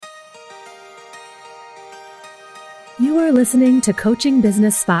You are listening to Coaching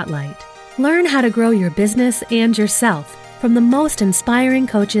Business Spotlight. Learn how to grow your business and yourself from the most inspiring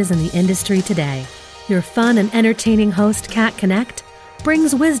coaches in the industry today. Your fun and entertaining host, Kat Connect,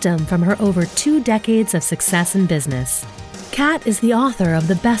 brings wisdom from her over 2 decades of success in business. Kat is the author of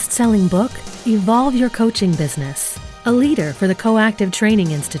the best-selling book, Evolve Your Coaching Business, a leader for the Coactive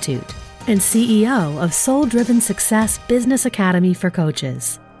Training Institute, and CEO of Soul Driven Success Business Academy for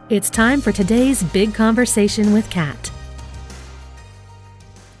Coaches. It's time for today's big conversation with Kat.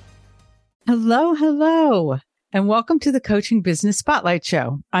 Hello, and welcome to the Coaching Business Spotlight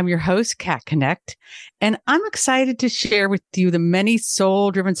Show. I'm your host, Kat Connect, and I'm excited to share with you the many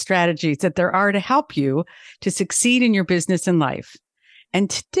soul-driven strategies that there are to help you to succeed in your business and life. And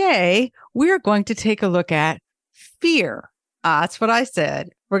today, we're going to take a look at fear. That's what I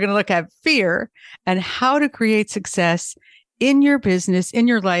said. We're going to look at fear and how to create success in your business, in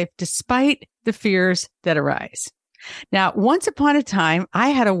your life, despite the fears that arise. Now, once upon a time, I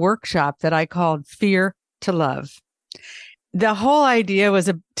had a workshop that I called Fear to Love. The whole idea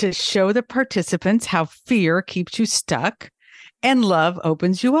was to show the participants how fear keeps you stuck and love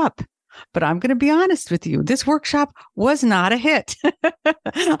opens you up. But I'm going to be honest with you, this workshop was not a hit.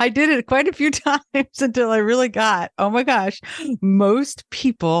 I did it quite a few times until I really got, oh my gosh, most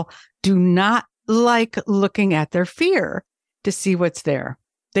people do not like looking at their fear to see what's there.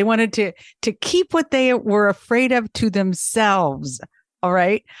 They wanted to keep what they were afraid of to themselves. All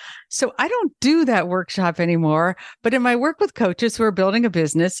right. So I don't do that workshop anymore. But in my work with coaches who are building a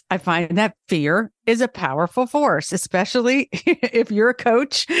business, I find that fear is a powerful force, especially if you're a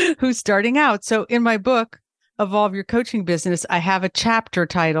coach who's starting out. So in my book, Evolve Your Coaching Business, I have a chapter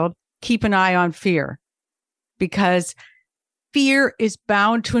titled Keep an Eye on Fear, because fear is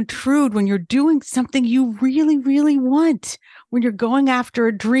bound to intrude when you're doing something you really, really want, when you're going after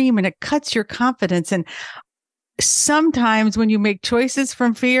a dream and it cuts your confidence. And sometimes when you make choices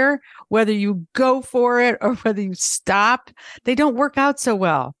from fear, whether you go for it or whether you stop, they don't work out so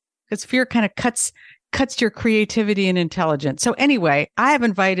well because fear kind of cuts your creativity and intelligence. So anyway, I have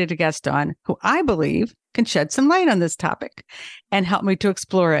invited a guest on who I believe can shed some light on this topic and help me to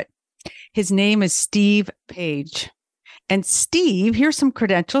explore it. His name is Steve Page. And Steve, here's some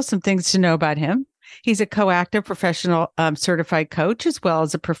credentials, some things to know about him. He's a Coactive professional certified coach, as well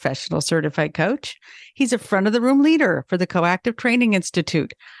as a professional certified coach. He's a front of the room leader for the Coactive Training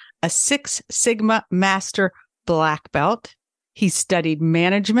Institute, a 6 Sigma Master Black Belt. He studied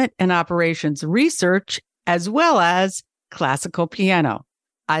management and operations research, as well as classical piano.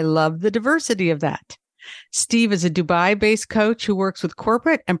 I love the diversity of that. Steve is a Dubai-based coach who works with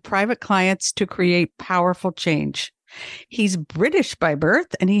corporate and private clients to create powerful change. He's British by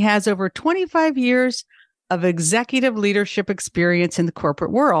birth, and he has over 25 years of executive leadership experience in the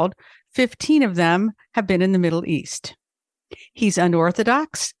corporate world. 15 of them have been in the Middle East. He's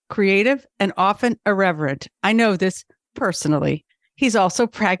unorthodox, creative, and often irreverent. I know this personally. He's also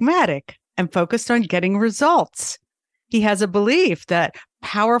pragmatic and focused on getting results. He has a belief that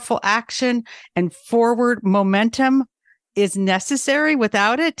powerful action and forward momentum is necessary.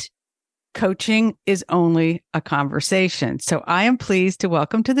 Without it, coaching is only a conversation. So I am pleased to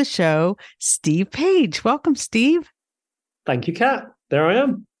welcome to the show, Steve Page. Welcome, Steve. Thank you, Kat. There I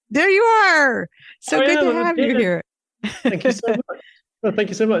am. There you are. So good to have you here. Thank you so much. Well, thank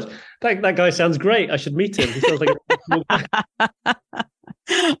you so much. That guy sounds great. I should meet him. He sounds like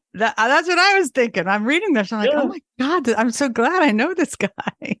That's what I was thinking. I'm reading this. I'm like, oh my God, I'm so glad I know this guy.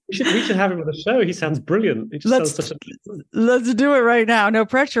 We should have him on the show. He sounds brilliant. Let's do it right now. No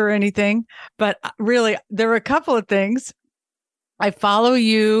pressure or anything. But really, there are a couple of things. I follow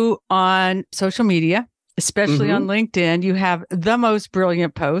you on social media, especially on LinkedIn. You have the most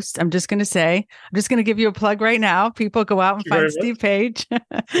brilliant posts. I'm just going to give you a plug right now. People go out and find Steve Page.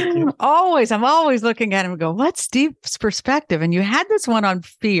 I'm always looking at him and go, what's Steve's perspective? And you had this one on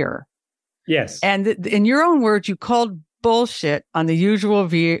fear. Yes. And in your own words, you called bullshit on the usual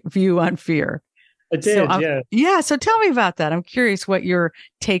view on fear. I did, Yeah. So tell me about that. I'm curious what your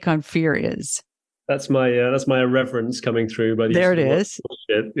take on fear is. That's my irreverence coming through. By there it is.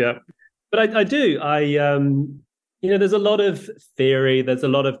 Bullshit. Yeah. But I do. There's a lot of theory. There's a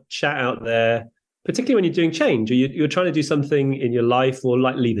lot of chat out there, particularly when you're doing change or you're trying to do something in your life or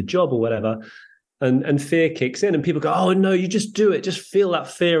like leave a job or whatever. And fear kicks in and people go, oh, no, you just do it. Just feel that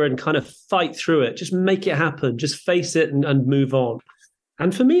fear and kind of fight through it. Just make it happen. Just face it and move on.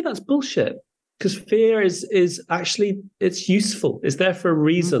 And for me, that's bullshit because fear is actually, it's useful. It's there for a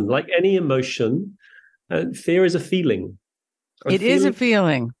reason. Like any emotion, fear is a feeling. It is a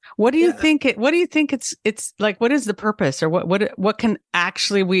feeling. What do you think? What do you think it's like? What is the purpose, or what can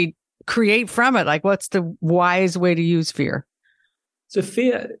actually we create from it? Like, what's the wise way to use fear? So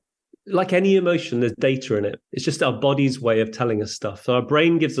fear, like any emotion, there's data in it. It's just our body's way of telling us stuff. So our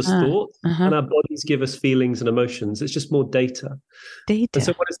brain gives us thoughts, and our bodies give us feelings and emotions. It's just more data. And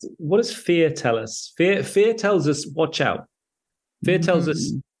so what does fear tell us? Fear tells us, watch out. Fear tells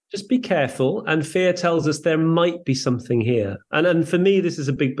us, just be careful. And fear tells us there might be something here. And for me, this is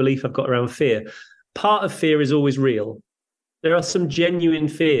a big belief I've got around fear. Part of fear is always real. There are some genuine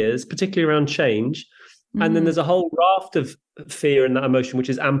fears, particularly around change. And then there's a whole raft of fear in that emotion, which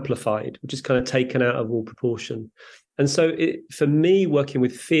is amplified, which is kind of taken out of all proportion. And so for me, working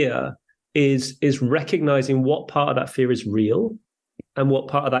with fear is recognizing what part of that fear is real and what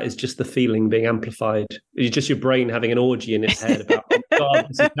part of that is just the feeling being amplified. It's just your brain having an orgy in its head about, oh God,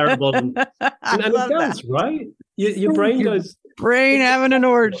 this is terrible. And it does, right? Your brain goes... having an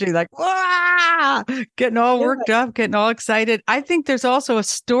orgy, like, wah! Getting all worked up, getting all excited. I think there's also a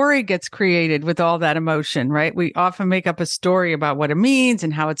story gets created with all that emotion, right? We often make up a story about what it means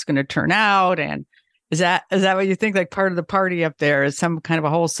and how it's going to turn out. And is that what you think? Like part of the party up there is some kind of a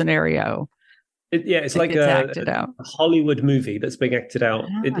whole scenario. It's like a Hollywood movie that's being acted out.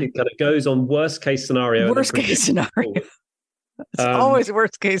 It kind of goes on worst case scenario. Worst case scenario. It's always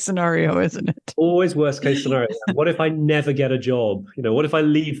worst case scenario, isn't it? Always worst case scenario. What if I never get a job? What if I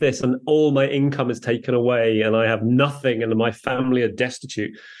leave this and all my income is taken away and I have nothing and my family are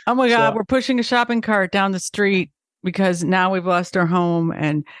destitute? Oh my God, we're pushing a shopping cart down the street because now we've lost our home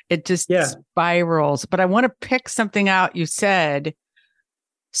and it just spirals. But I want to pick something out you said.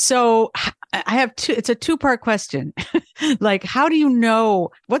 So I have it's a two-part question. Like, how do you know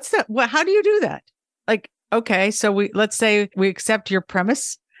how do you do that? Like, okay, so let's say we accept your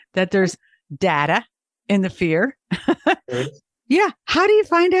premise that there's data in the fear. Yeah. How do you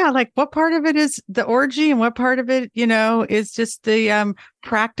find out, like, what part of it is the orgy and what part of it, is just the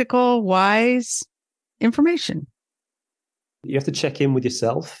practical, wise information? You have to check in with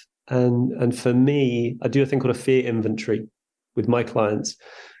yourself. And for me, I do a thing called a fear inventory with my clients.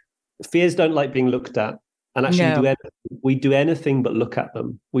 Fears don't like being looked at. And actually, we do anything but look at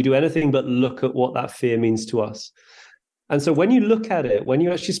them. We do anything but look at what that fear means to us. And so when you look at it, when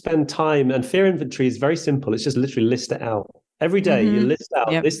you actually spend time, and fear inventory is very simple. It's just literally list it out. Every day you list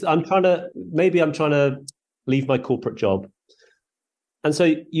out this. I'm trying to leave my corporate job. And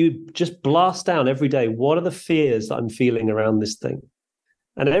so you just blast down every day. What are the fears that I'm feeling around this thing?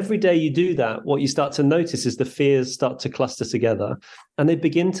 And every day you do that, what you start to notice is the fears start to cluster together and they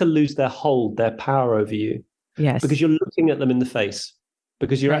begin to lose their hold, their power over you. Yes. Because you're looking at them in the face,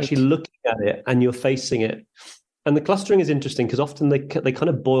 because you're actually looking at it and you're facing it. And the clustering is interesting because often they kind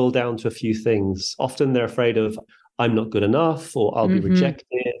of boil down to a few things. Often they're afraid of, I'm not good enough, or I'll be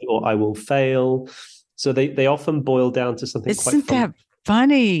rejected, or I will fail. So they often boil down to something quite Isn't that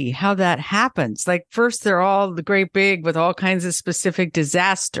funny how that happens? Like first they're all the great big with all kinds of specific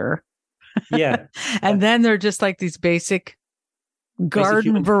disaster. Yeah. And then they're just like these basic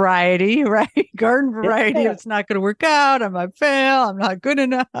garden variety, right? Garden variety. It's not going to work out. I might fail. I'm not good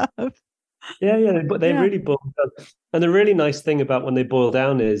enough. Yeah. But they really boil down. And the really nice thing about when they boil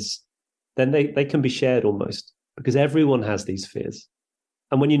down is then they can be shared almost, because everyone has these fears.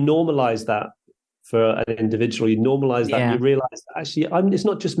 And when you normalize that, for an individual, you normalize that and you realize that actually it's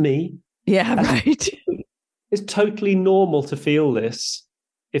not just me. Yeah, right. It's totally normal to feel this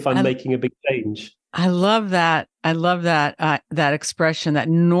if I'm making a big change. I love that. I love that that expression, that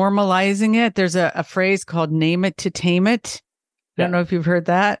normalizing it. There's a phrase called name it to tame it. I don't know if you've heard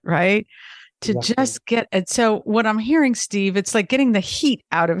that, right? To just get it. So what I'm hearing, Steve, it's like getting the heat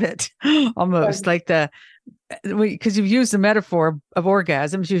out of it almost, like because you've used the metaphor of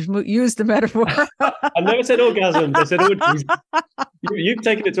orgasms. You've used the metaphor. I never said orgasms. I said orgies. You've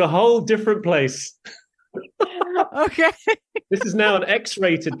taken it to a whole different place. Okay. This is now an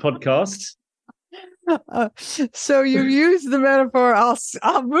X-rated podcast. So you use the metaphor.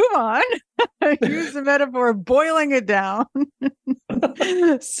 I'll move on. Use the metaphor of boiling it down.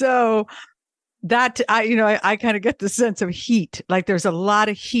 So that I kind of get the sense of heat. Like there's a lot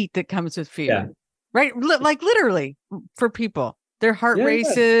of heat that comes with fear, right? Like literally for people, their heart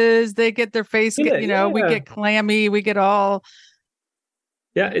races. They get their face. We get clammy. We get all.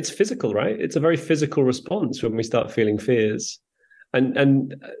 Yeah, it's physical, right? It's a very physical response when we start feeling fears.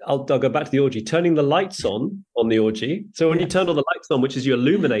 And I'll go back to the orgy, turning the lights on the orgy. So when you turn all the lights on, which is you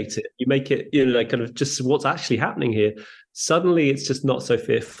illuminate it, you make it, kind of just what's actually happening here. Suddenly it's just not so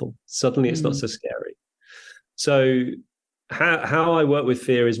fearful. Suddenly it's not so scary. So how I work with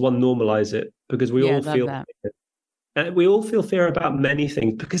fear is one, normalize it, because we all feel fear. And we all feel fear about many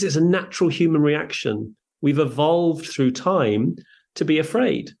things because it's a natural human reaction. We've evolved through time to be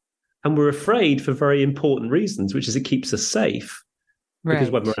afraid. And we're afraid for very important reasons, which is it keeps us safe.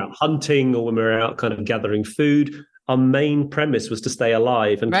 Because when we're out hunting or when we're out kind of gathering food, our main premise was to stay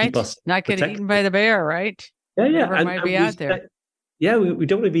alive and keep us not get eaten by the bear, right? Yeah. Whatever might be out there. We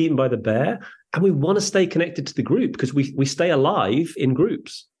don't want to be eaten by the bear, and we want to stay connected to the group because we stay alive in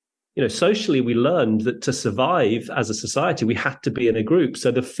groups. Socially, we learned that to survive as a society, we had to be in a group.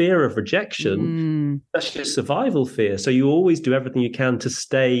 So the fear of rejection, that's just survival fear. So you always do everything you can to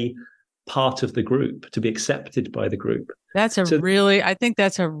stay part of the group, to be accepted by the group. I think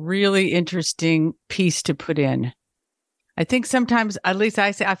that's a really interesting piece to put in. I think sometimes, at least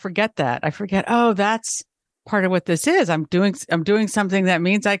I forget that. I forget, that's part of what this is. I'm doing something that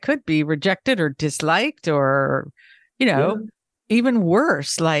means I could be rejected or disliked or, even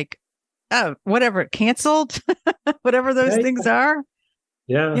worse, like, whatever, canceled, whatever those things are.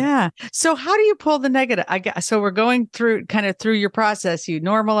 Yeah. Yeah. So how do you pull the negative? So we're going through your process. You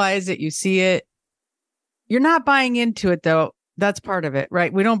normalize it. You see it. You're not buying into it, though. That's part of it,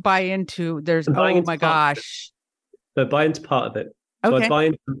 right? We don't buy into oh my gosh. No, buy into part of it. So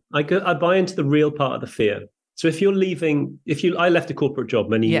okay. I buy into the real part of the fear. So I left a corporate job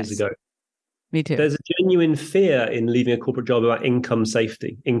many years ago. Me too. There's a genuine fear in leaving a corporate job about income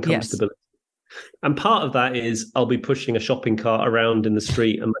safety, income stability. And part of that is I'll be pushing a shopping cart around in the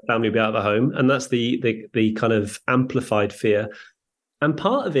street and my family will be out of the home. And that's the kind of amplified fear. And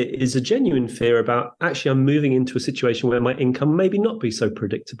part of it is a genuine fear about actually I'm moving into a situation where my income maybe not be so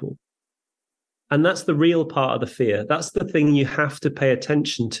predictable. And that's the real part of the fear. That's the thing you have to pay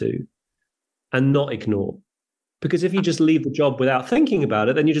attention to and not ignore. Because if you just leave the job without thinking about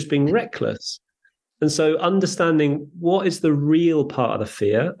it, then you're just being reckless. And so understanding what is the real part of the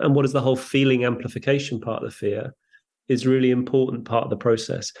fear and what is the whole feeling amplification part of the fear is really important part of the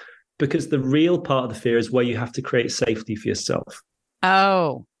process. Because the real part of the fear is where you have to create safety for yourself.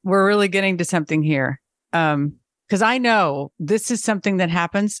 Oh, we're really getting to something here. Because I know this is something that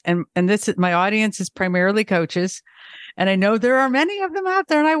happens, and my audience is primarily coaches. And I know there are many of them out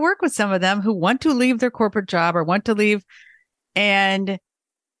there, and I work with some of them who want to leave their corporate job or want to leave, and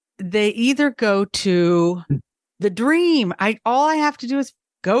they either go to the dream. All I have to do is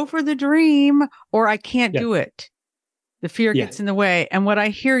go for the dream, or I can't do it. The fear gets in the way. And what I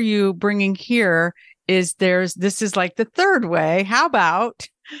hear you bringing here is this is like the third way. How about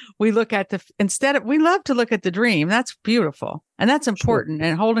we look at we love to look at the dream. That's beautiful. And that's important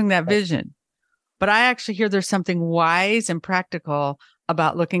and holding that vision. But I actually hear there's something wise and practical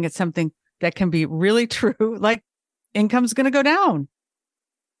about looking at something that can be really true, like income's going to go down.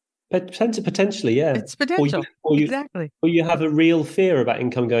 Potentially, yeah. It's potential. Exactly. Or you have a real fear about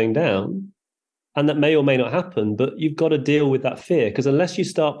income going down, and that may or may not happen, but you've got to deal with that fear, because unless you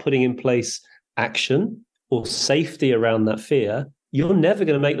start putting in place action or safety around that fear, you're never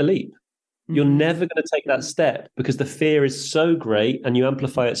going to make the leap. Mm-hmm. You're never going to take that step because the fear is so great and you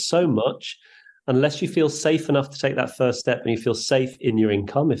amplify it so much. Unless you feel safe enough to take that first step and you feel safe in your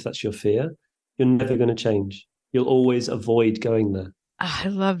income, if that's your fear, you're never going to change. You'll always avoid going there. I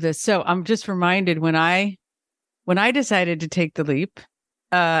love this. So I'm just reminded when I decided to take the leap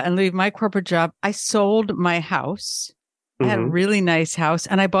and leave my corporate job, I sold my house. I had a really nice house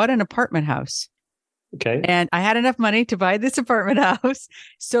and I bought an apartment house. Okay. And I had enough money to buy this apartment house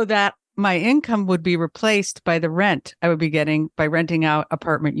so that my income would be replaced by the rent I would be getting by renting out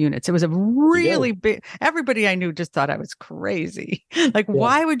apartment units. It was a really big, everybody I knew just thought I was crazy. Like,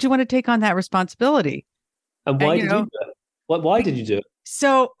 why would you want to take on that responsibility? And why did you do it? Why did you do it?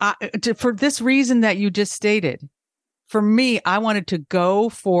 So for this reason that you just stated, for me, I wanted to go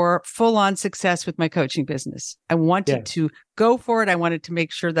for full-on success with my coaching business. I wanted to go for it. I wanted to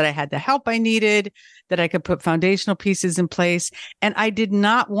make sure that I had the help I needed, that I could put foundational pieces in place. And I did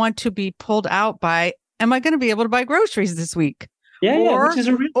not want to be pulled out by, am I going to be able to buy groceries this week? Which is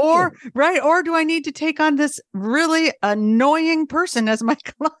a real or do I need to take on this really annoying person as my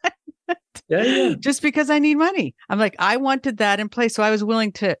client? Just because I need money. I'm like, I wanted that in place. So I was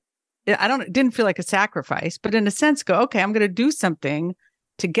willing to, it didn't feel like a sacrifice, but in a sense go, okay, I'm going to do something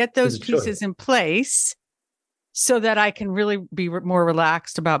to get those pieces in place so that I can really be more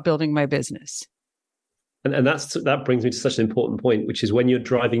relaxed about building my business. And that brings me to such an important point, which is when you're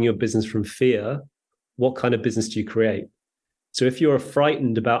driving your business from fear, what kind of business do you create? So if you're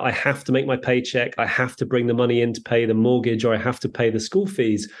frightened about, I have to make my paycheck, I have to bring the money in to pay the mortgage, or I have to pay the school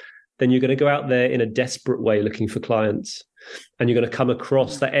fees, then you're going to go out there in a desperate way looking for clients. And you're going to come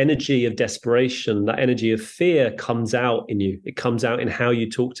across that energy of desperation, that energy of fear comes out in you. It comes out in how you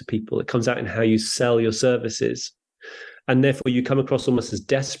talk to people. It comes out in how you sell your services. And therefore you come across almost as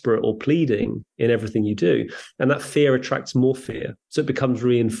desperate or pleading in everything you do. And that fear attracts more fear. So it becomes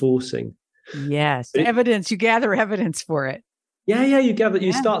reinforcing. Yes. You gather evidence for it. Yeah.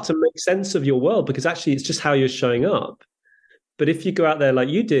 You start to make sense of your world, because actually it's just how you're showing up. But if you go out there like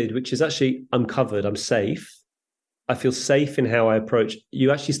you did, which is actually, I'm covered, I'm safe, I feel safe in how I approach,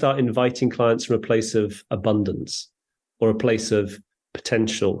 you actually start inviting clients from a place of abundance or a place of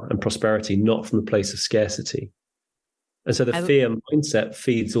potential and prosperity, not from a place of scarcity. And so the fear mindset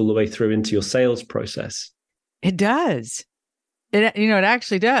feeds all the way through into your sales process. It does. It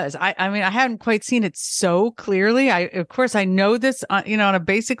actually does. I mean, I hadn't quite seen it so clearly. Of course, I know this, on a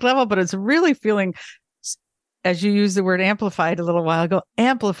basic level, but it's really feeling, as you used the word amplified a little while ago,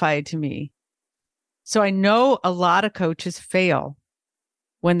 amplified to me. So I know a lot of coaches fail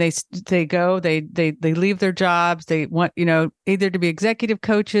when they leave their jobs. They want, either to be executive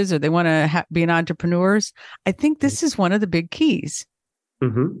coaches or they want to be an entrepreneurs. I think this is one of the big keys,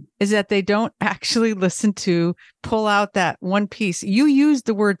 is that they don't actually pull out that one piece. You used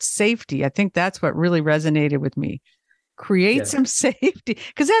the word safety. I think that's what really resonated with me. Create some safety,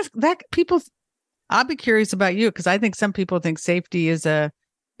 because I'll be curious about you, because I think some people think safety is a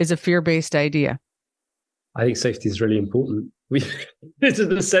fear-based idea. I think safety is really important. It's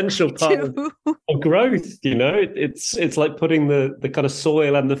an essential part of growth. It's like putting the kind of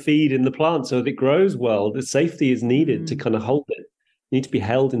soil and the feed in the plant so that it grows well. The safety is needed to kind of hold it. You need to be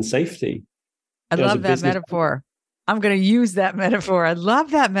held in safety. I love that metaphor. I'm going to use that metaphor. I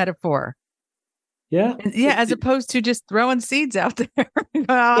love that metaphor. Yeah. As opposed to just throwing seeds out there.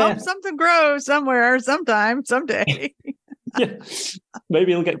 I hope something grows somewhere, sometime, someday. Yeah,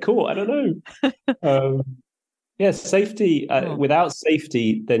 maybe it'll get caught. I don't know. Safety. Without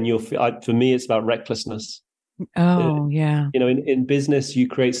safety, then for me, it's about recklessness. In business, you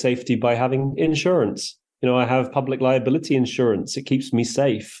create safety by having insurance. I have public liability insurance. It keeps me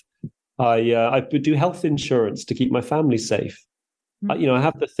safe. I do health insurance to keep my family safe. I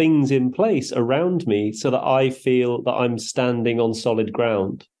have the things in place around me so that I feel that I'm standing on solid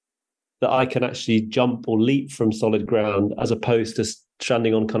ground, that I can actually jump or leap from solid ground as opposed to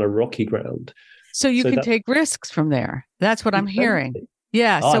standing on kind of rocky ground. So you can take risks from there. That's what I'm hearing.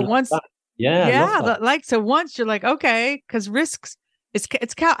 Yeah. So once, so once you're like, okay, because risks, I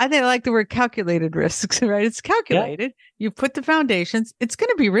think I like the word calculated risks, right? It's calculated. Yeah. You put the foundations. It's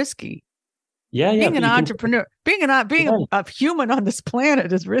going to be risky. Yeah. Being an entrepreneur, being a human on this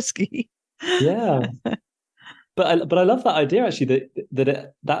planet is risky. Yeah. But I love that idea, actually,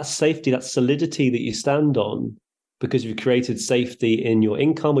 that safety, that solidity that you stand on, because you've created safety in your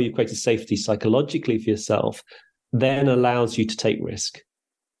income, or you've created safety psychologically for yourself, then allows you to take risk.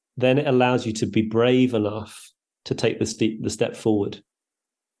 Then it allows you to be brave enough to take the step forward.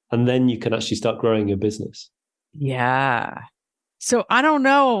 And then you can actually start growing your business. Yeah. So I don't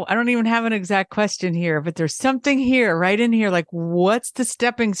know. I don't even have an exact question here, but there's something here, right in here. Like, what's the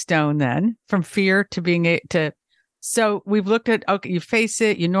stepping stone then from fear to being so we've looked at, okay, you face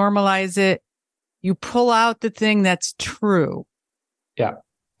it, you normalize it, you pull out the thing that's true. Yeah.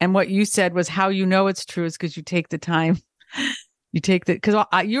 And what you said was how you know it's true is because you take the time. Because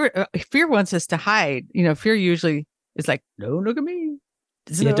fear wants us to hide. Fear usually is like, don't look at me.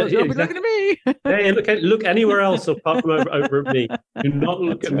 Don't be looking at me. Hey, look anywhere else apart from over at me. Do not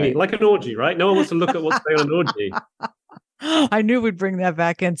look at me. Like an orgy, right? No one wants to look at what's going on an orgy. I knew we'd bring that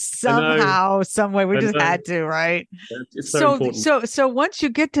back in somehow, some way. We just had to, right? It's so important. So once you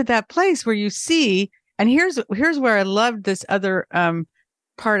get to that place where you see, and here's where I loved this other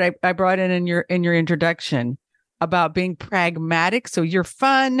part I brought in your introduction about being pragmatic. So you're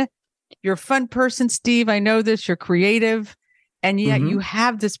fun person, Steve. I know this. You're creative, and yet you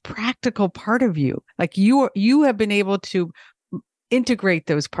have this practical part of you. Like you have been able to integrate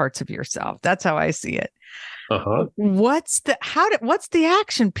those parts of yourself. That's how I see it. What's the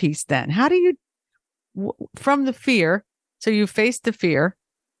action piece then? How do you, from the fear? So you faced the fear.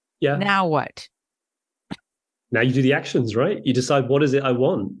 Yeah. Now what? Now you do the actions, right? You decide, what is it I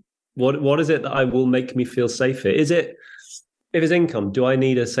want? What is it that I will make me feel safer? Is it, if it's income, do I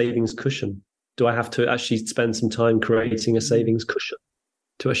need a savings cushion? Do I have to actually spend some time creating a savings cushion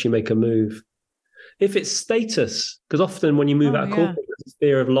to actually make a move? If it's status, because often when you move out of corporate, there's a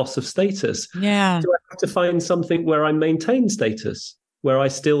fear of loss of status. Yeah. Do I have to find something where I maintain status, where I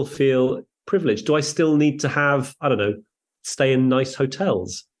still feel privileged? Do I still need to have, I don't know, stay in nice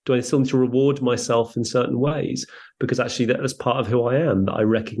hotels? Do I still need to reward myself in certain ways? Because actually that's part of who I am, that I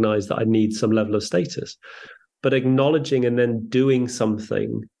recognize that I need some level of status. But acknowledging and then doing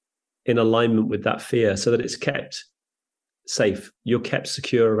something in alignment with that fear so that it's kept safe. You're kept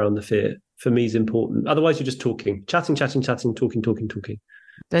secure around the for me is important. Otherwise, you're just talking, chatting, talking.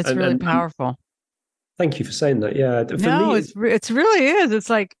 That's really powerful. Thank you for saying that. Yeah. It's really is. It's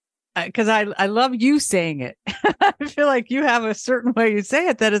like, because I love you saying it. I feel like you have a certain way you say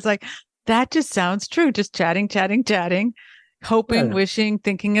it that is like, that just sounds true. Just chatting, hoping, wishing,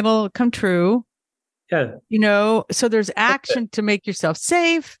 thinking it'll come true. Yeah. So there's action to make yourself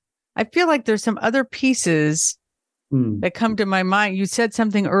safe. I feel like there's some other pieces that come to my mind. You said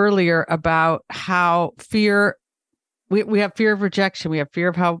something earlier about how fear, we have fear of rejection. We have fear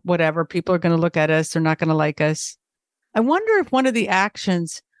of how whatever people are going to look at us. They're not going to like us. I wonder if one of the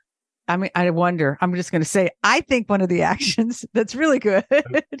actions, I'm just going to say, I think one of the actions that's really good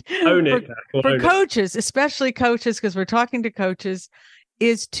for coaches, especially coaches, because we're talking to coaches,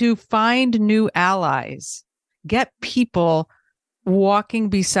 is to find new allies, get people walking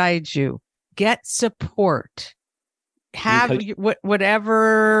beside you, get support. Have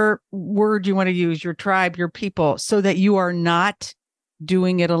whatever word you want to use, your tribe, your people, so that you are not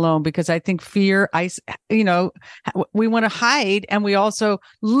doing it alone. Because I think fear, we want to hide, and we also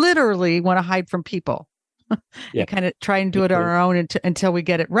literally want to hide from people. Yeah. Kind of try and do it on our own until we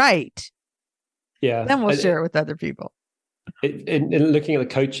get it right. Yeah. Then we'll share it with other people. In looking at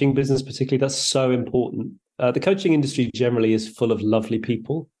the coaching business particularly, that's so important. The coaching industry generally is full of lovely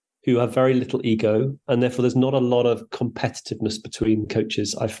people who have very little ego, and therefore there's not a lot of competitiveness between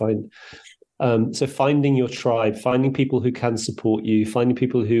coaches, I find. So finding your tribe, finding people who can support you, finding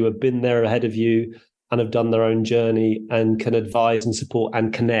people who have been there ahead of you and have done their own journey and can advise and support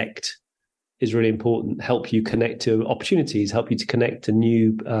and connect is really important. Help you connect to opportunities, help you to connect to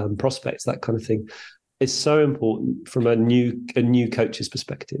new prospects, that kind of thing. It's so important from a new coach's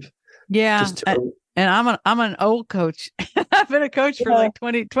perspective. Yeah. And I'm an old coach. I've been a coach for like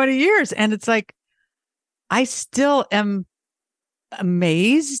 20 years. And it's like, I still am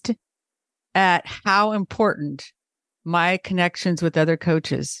amazed at how important my connections with other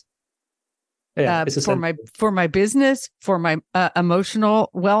coaches for my business, for my emotional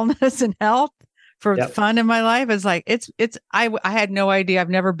wellness and health, for fun in my life. It's like, I had no idea. I've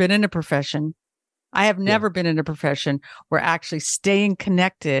never been in a profession. I have never been in a profession where actually staying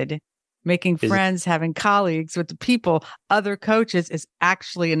connected, making friends, having colleagues with the people, other coaches is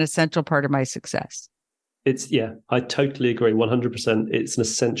actually an essential part of my success. I totally agree. 100%. It's an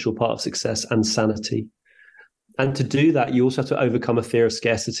essential part of success and sanity. And to do that, you also have to overcome a fear of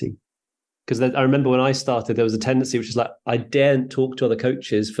scarcity. Because I remember when I started, there was a tendency, which is like, I daren't talk to other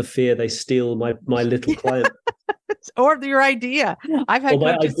coaches for fear they steal my little client. Or your idea. I've had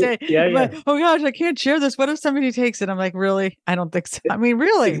coaches say, oh gosh, I can't share this. What if somebody takes it? I'm like, really? I don't think so. I mean,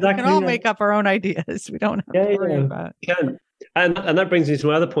 really, exactly, we can all make up our own ideas. We don't have to worry about it. Can. And that brings me to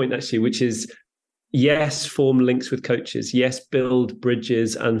my other point, actually, which is, yes, form links with coaches. Yes, build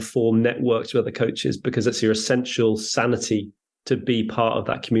bridges and form networks with other coaches, because it's your essential sanity to be part of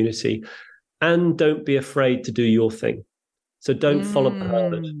that community. And don't be afraid to do your thing. So don't follow the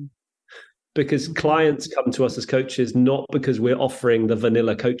herd. Because clients come to us as coaches not because we're offering the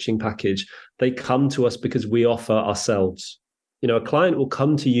vanilla coaching package. They come to us because we offer ourselves. A client will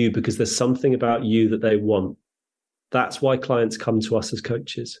come to you because there's something about you that they want. That's why clients come to us as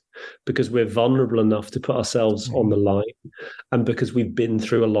coaches, because we're vulnerable enough to put ourselves on the line, and because we've been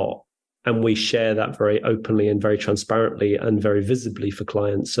through a lot, and we share that very openly and very transparently and very visibly for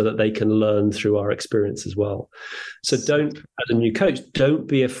clients so that they can learn through our experience as well. So as a new coach, don't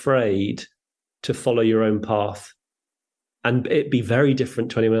be afraid to follow your own path, and it be very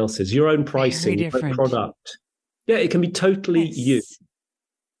different to anyone else's. Your own pricing, your own product. Yeah, it can be totally you.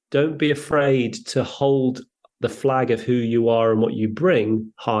 Don't be afraid to hold the flag of who you are and what you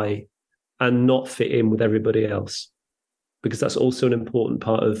bring high and not fit in with everybody else, because that's also an important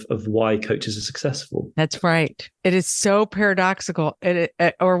part of why coaches are successful. That's right. It is so paradoxical,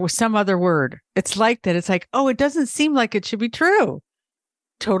 or with some other word. It's like that. It's like, oh, it doesn't seem like it should be true.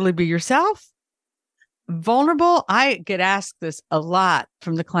 Totally be yourself. Vulnerable. I get asked this a lot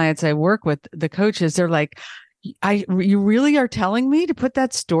from the clients I work with, the coaches. They're like, you really are telling me to put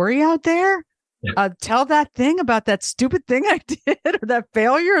that story out there? Tell that thing about that stupid thing I did, or that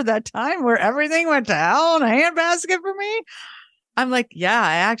failure, or that time where everything went to hell in a handbasket for me. I'm like, yeah,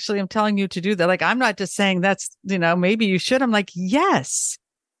 I actually am telling you to do that. Like, I'm not just saying that's, maybe you should. I'm like, yes.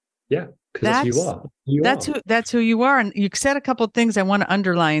 Yeah. Because that's who you are. That's who you are. And you said a couple of things I want to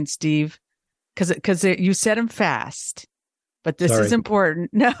underline, Steve, because you said them fast, but this is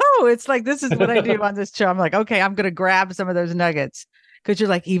important. No, it's like, this is what I do on this show. I'm like, okay, I'm going to grab some of those nuggets. Because you're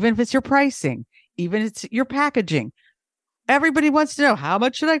like, even if it's your pricing, even if it's your packaging, everybody wants to know, how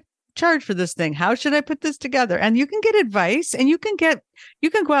much should I charge for this thing? How should I put this together? And you can get advice, and you can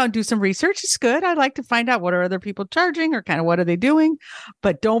go out and do some research. It's good. I'd like to find out, what are other people charging, or kind of what are they doing,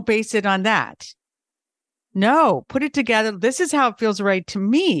 but don't base it on that. No, put it together. This is how it feels right to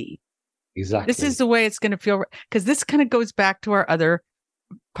me. Exactly. This is the way it's going to feel, because this kind of goes back to our other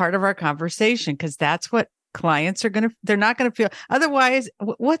part of our conversation, because that's what clients are they're not going to feel. Otherwise,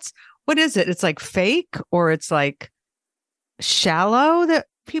 what is it? It's like fake, or it's like shallow that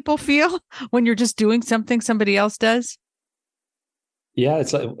people feel when you're just doing something somebody else does. Yeah.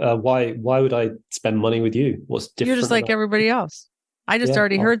 It's like, why would I spend money with you? What's different? You're just like everybody else. I just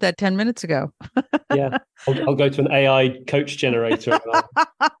already heard that 10 minutes ago. Yeah. I'll go to an AI coach generator.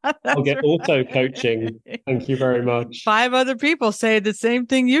 And I'll get auto coaching. Thank you very much. 5 other people say the same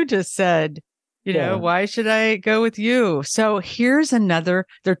thing you just said. You know, why should I go with you? So here's there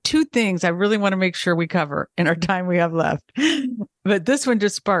are 2 things I really want to make sure we cover in our time we have left. But this one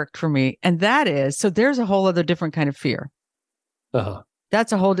just sparked for me. And that is, so there's a whole other different kind of fear. Uh-huh.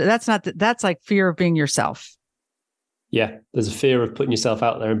 That's like fear of being yourself. Yeah. There's a fear of putting yourself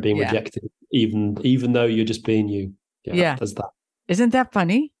out there and being rejected, even though you're just being you. Yeah. There's that. Isn't that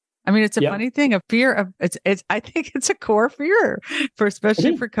funny? I mean, it's a funny thing, a fear of I think it's a core fear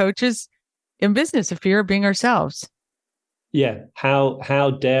especially for coaches in business, a fear of being ourselves. Yeah.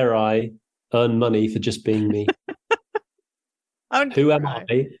 How dare I earn money for just being me? Who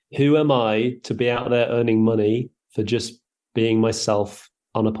am I to be out there earning money for just being myself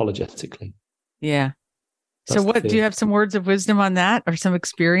unapologetically? Yeah. So do you have some words of wisdom on that, or some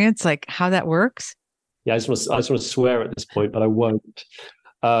experience, like how that works? Yeah, I just want to swear at this point, but I won't.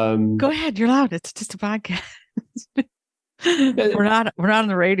 Go ahead. You're loud. It's just a podcast. We're not on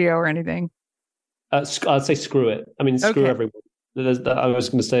the radio or anything. I'd say screw it. I mean, screw everyone. I was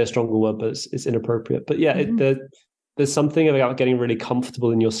going to say a stronger word, but it's inappropriate. But yeah, there's something about getting really comfortable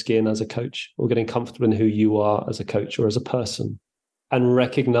in your skin as a coach, or getting comfortable in who you are as a coach or as a person, and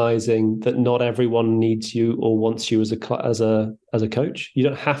recognizing that not everyone needs you or wants you as a coach. You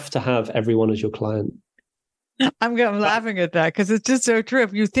don't have to have everyone as your client. I'm laughing at that, because it's just so true.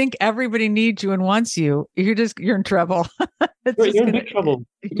 If you think everybody needs you and wants you, you're in trouble. You're in big trouble,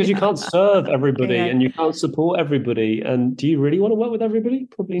 because you can't serve everybody and you can't support everybody. And do you really want to work with everybody?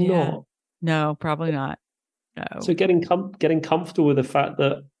 Probably not. No, probably not. No. So getting comfortable with the fact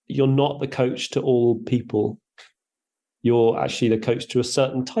that you're not the coach to all people. You're actually the coach to a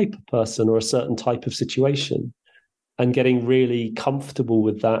certain type of person or a certain type of situation, and getting really comfortable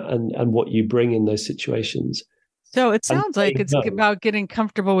with that and what you bring in those situations. So it sounds like it's about getting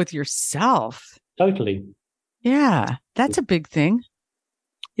comfortable with yourself. Totally. Yeah, that's a big thing.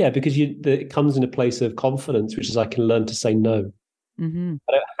 Yeah, because it comes in a place of confidence, which is I can learn to say no. Mm-hmm.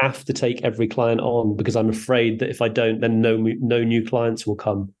 I don't have to take every client on, because I'm afraid that if I don't, then no new clients will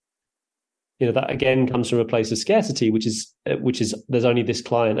come. You know, that again comes from a place of scarcity, which is there's only this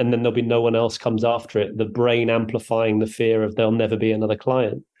client, and then there'll be no one else comes after it. The brain amplifying the fear of there'll never be another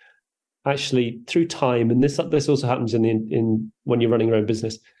client. Actually, through time, and this also happens in when you're running your own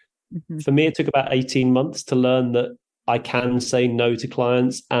business. Mm-hmm. For me, it took about 18 months to learn that I can say no to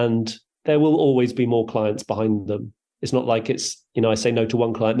clients, and there will always be more clients behind them. It's not like it's, I say no to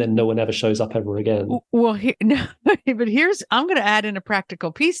one client, then no one ever shows up ever again. Well, but I'm going to add in a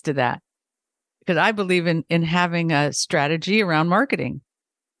practical piece to that, because I believe in having a strategy around marketing.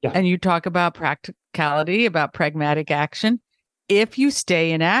 Yeah. And you talk about practicality, about pragmatic action. If you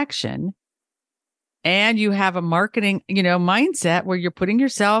stay in action and you have a marketing, mindset where you're putting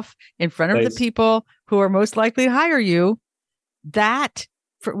yourself in front of the people who are most likely to hire you,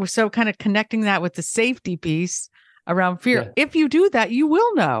 so kind of connecting that with the safety piece around fear. Yeah. If you do that, you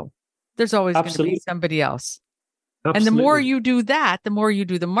will know there's always going to be somebody else. Absolutely. And the more you do that, the more you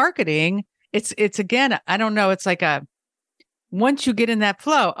do the marketing, it's again, I don't know. It's like once you get in that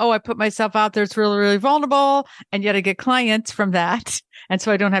flow, I put myself out there. It's really, really vulnerable. And yet I get clients from that. And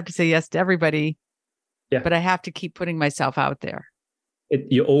so I don't have to say yes to everybody, but I have to keep putting myself out there.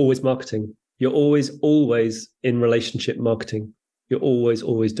 You're always marketing. You're always in relationship marketing. You're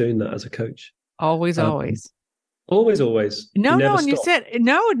always doing that as a coach. Always. Always. No, and you said,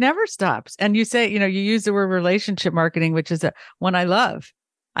 no, it never stops. And you say, you use the word relationship marketing, which is one I love.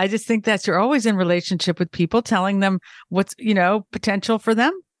 I just think that you're always in relationship with people, telling them what's, potential for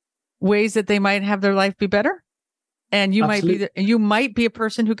them, ways that they might have their life be better. And you might be a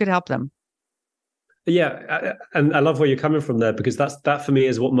person who could help them. Yeah. And I love where you're coming from there, because that for me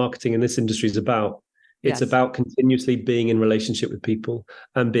is what marketing in this industry is about. It's about continuously being in relationship with people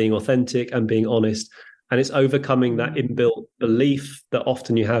and being authentic and being honest. And it's overcoming that inbuilt belief that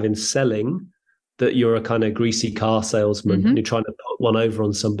often you have in selling, that you're a kind of greasy car salesman and you're trying to put one over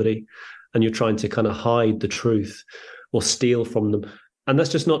on somebody and you're trying to kind of hide the truth or steal from them. And that's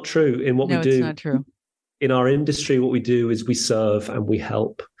just not true in what we do. It's not true. In our industry, what we do is we serve and we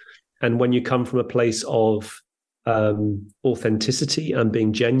help. And when you come from a place of authenticity and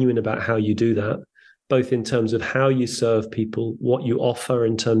being genuine about how you do that, both in terms of how you serve people, what you offer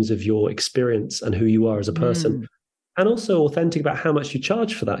in terms of your experience and who you are as a person, and also authentic about how much you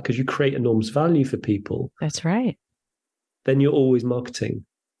charge for that, because you create enormous value for people. That's right. Then you're always marketing.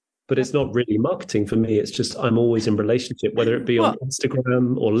 But it's not really marketing for me. It's just I'm always in relationship, whether it be on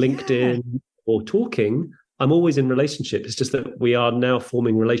Instagram or LinkedIn or talking. I'm always in relationship. It's just that we are now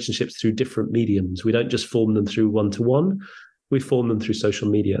forming relationships through different mediums. We don't just form them through one-to-one. We form them through social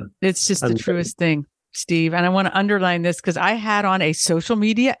media. It's just the truest thing, Steve. And I want to underline this because I had on a social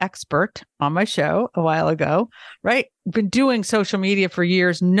media expert on my show a while ago, right? Been doing social media for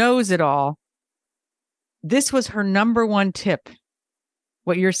years, knows it all. This was her number one tip,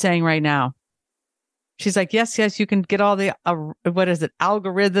 what you're saying right now. She's like, yes, you can get all the,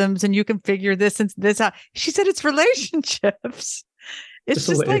 algorithms, and you can figure this and this out. She said it's relationships. It's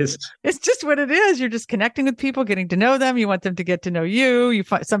just like, it's just what it is. You're just connecting with people, getting to know them. You want them to get to know you. You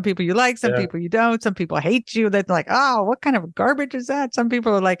find some people you like, some people you don't. Some people hate you. They're like, oh, what kind of garbage is that? Some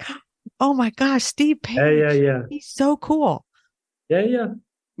people are like, oh my gosh, Steve Page, he's so cool. Yeah.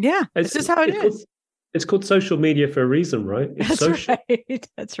 It's just how it is. It's called social media for a reason, right? It's social. Right.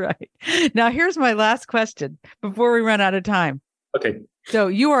 That's right. Now, here's my last question before we run out of time. Okay. So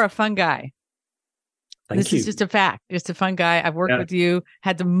you are a fun guy. This is just a fact. Just a fun guy. I've worked with you,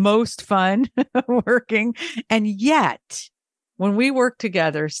 had the most fun working. And yet, when we worked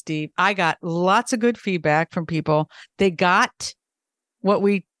together, Steve, I got lots of good feedback from people. They got what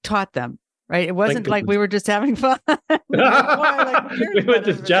we taught them. Right. It wasn't like we were just having fun. We were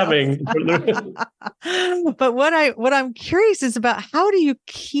just jamming. But what I'm curious is about, how do you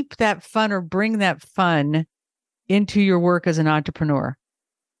keep that fun or bring that fun into your work as an entrepreneur?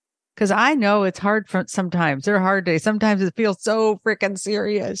 Because I know it's hard sometimes. There are hard days. Sometimes it feels so freaking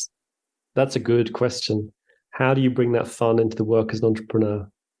serious. That's a good question. How do you bring that fun into the work as an entrepreneur?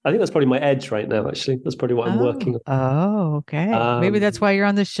 I think that's probably my edge right now, actually. That's probably what I'm working on. Oh, okay. Maybe that's why you're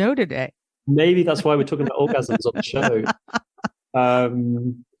on the show today. Maybe that's why we're talking about orgasms on the show.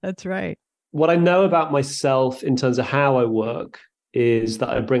 That's right. What I know about myself in terms of how I work is that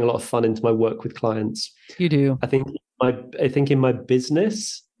I bring a lot of fun into my work with clients. You do. I think in my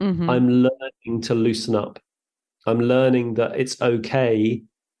business, I'm learning to loosen up. I'm learning that it's okay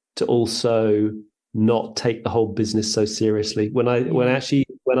to also not take the whole business so seriously. When I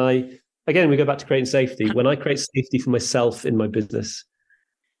again, we go back to creating safety. When I create safety for myself in my business.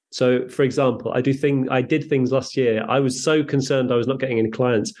 So, for example, I did things last year. I was so concerned I was not getting any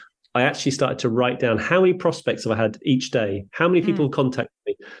clients. I actually started to write down how many prospects have I had each day, how many people contacted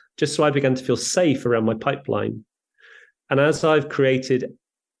me, just so I began to feel safe around my pipeline. And as I've created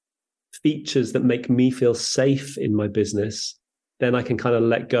features that make me feel safe in my business, then I can kind of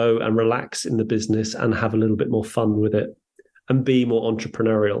let go and relax in the business and have a little bit more fun with it and be more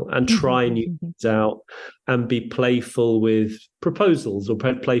entrepreneurial and try new things out and be playful with proposals or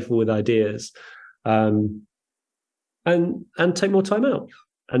playful with ideas, and take more time out.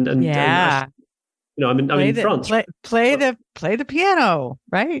 And actually, I'm in France. Play the piano,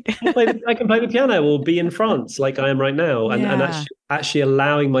 right? I can play the piano or be in France like I am right now, and actually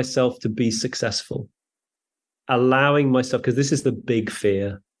allowing myself to be successful, allowing myself, because this is the big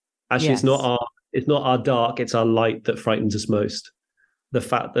fear. Actually, it's not our dark, it's our light that frightens us most. The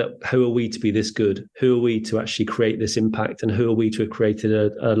fact that who are we to be this good? Who are we to actually create this impact? And who are we to have created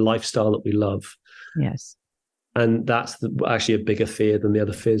a lifestyle that we love? Yes. And that's actually a bigger fear than the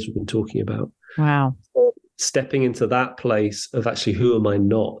other fears we've been talking about. Wow. Stepping into that place of actually, who am I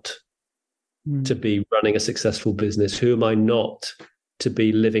not to be running a successful business? Who am I not to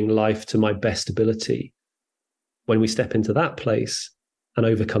be living life to my best ability? When we step into that place and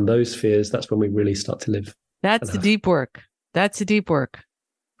overcome those fears, that's when we really start to live. That's the deep work. That's the deep work,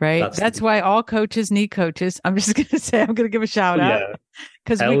 right? That's why all coaches need coaches. I'm just going to say, I'm going to give a shout out,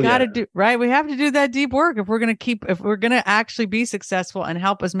 because we got to do, right? We have to do that deep work if we're going to actually be successful and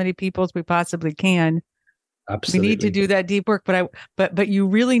help as many people as we possibly can. Absolutely. We need to do that deep work. But you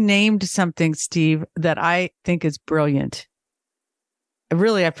really named something, Steve, that I think is brilliant.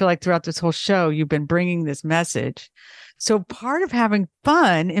 Really, I feel like throughout this whole show, you've been bringing this message. So part of having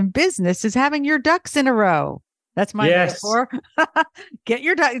fun in business is having your ducks in a row. That's my metaphor.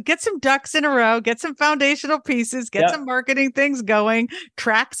 Get some ducks in a row, get some foundational pieces, get some marketing things going,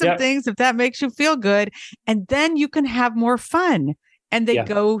 track some things if that makes you feel good. And then you can have more fun. And they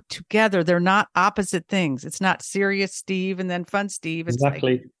go together. They're not opposite things. It's not serious Steve and then fun Steve. It's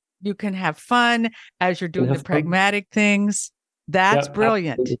exactly. Like you can have fun as you're doing the pragmatic things. That's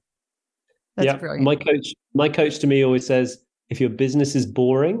brilliant. Absolutely. That's brilliant. My coach to me always says, if your business is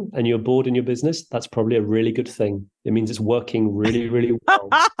boring and you're bored in your business, that's probably a really good thing. It means it's working really, really well.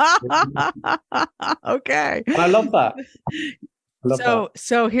 Okay. And I love that.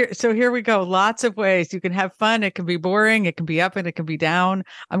 So here we go. Lots of ways you can have fun. It can be boring. It can be up and it can be down.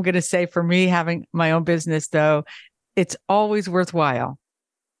 I'm going to say for me, having my own business, though, it's always worthwhile.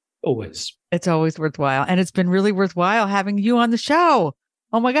 Always. It's always worthwhile. And it's been really worthwhile having you on the show.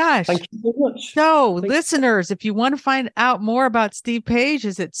 Oh my gosh. Thank you so much. So listeners, if you want to find out more about Steve Page,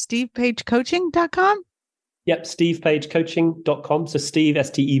 is it stevepagecoaching.com? Yep. stevepagecoaching.com. So Steve,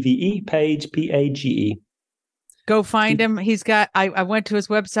 Steve, Page, Page. Go find him. He's got, I went to his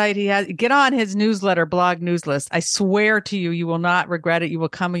website. Get on his newsletter, blog news list. I swear to you, you will not regret it. You will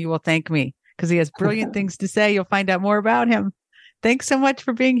come and you will thank me because he has brilliant things to say. You'll find out more about him. Thanks so much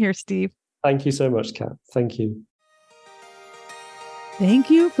for being here, Steve. Thank you so much, Kat. Thank you. Thank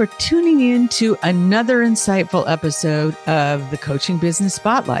you for tuning in to another insightful episode of the Coaching Business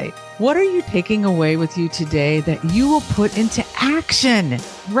Spotlight. What are you taking away with you today that you will put into action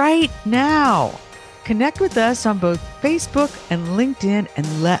right now? Connect with us on both Facebook and LinkedIn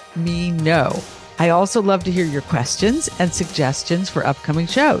and let me know. I also love to hear your questions and suggestions for upcoming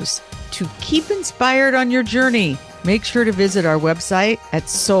shows. To keep inspired on your journey, make sure to visit our website at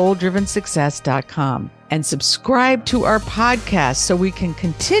souldrivensuccess.com and subscribe to our podcast so we can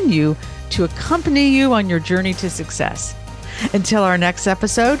continue to accompany you on your journey to success. Until our next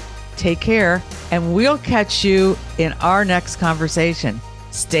episode, take care, and we'll catch you in our next conversation.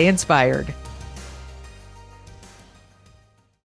 Stay inspired.